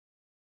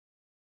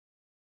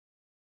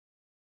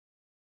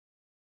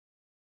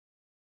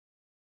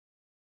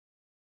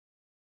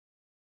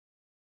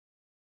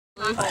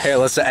Hey,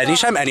 listen,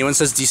 anytime anyone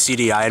says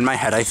DCDI in my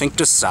head, I think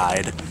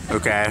decide,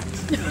 okay?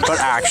 But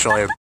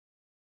actually,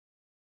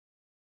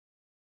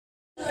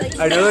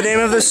 I know the name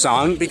of this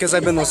song because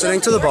I've been listening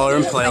to the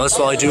ballroom playlist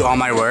while I do all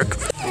my work.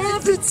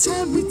 Every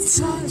time we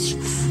touch,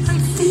 I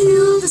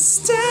feel the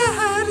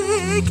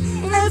static.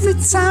 Every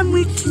time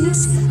we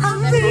kiss,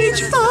 I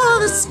reach for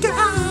the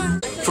sky.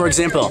 For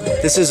example,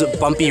 this is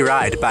Bumpy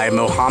Ride by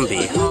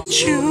Mohambi.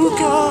 Won't you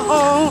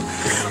go?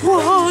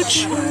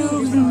 Won't you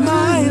be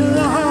my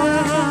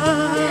love?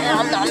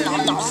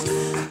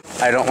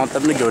 I don't want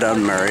them to go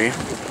down Murray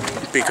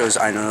because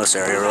I know this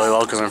area really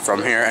well because I'm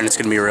from here and it's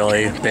going to be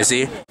really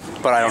busy.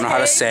 But I don't know how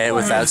to say it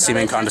without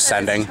seeming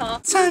condescending.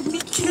 Time we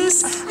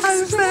kiss,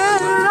 I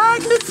ran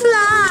like a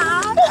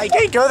fly. I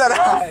can't go that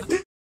high.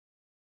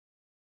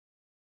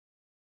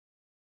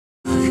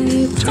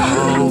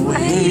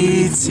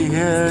 Away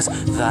tears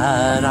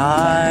that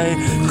I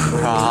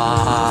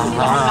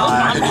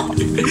cry.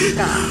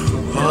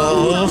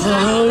 Oh,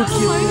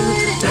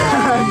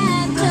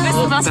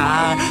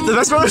 the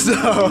best part was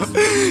though,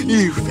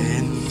 you've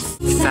been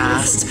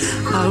fast.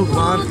 I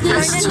want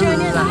this to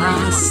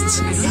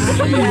last.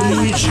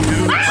 Need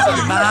you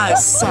by my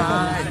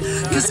side,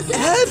 'cause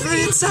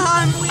every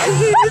time we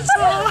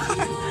talk,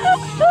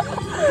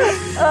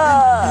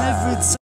 every time.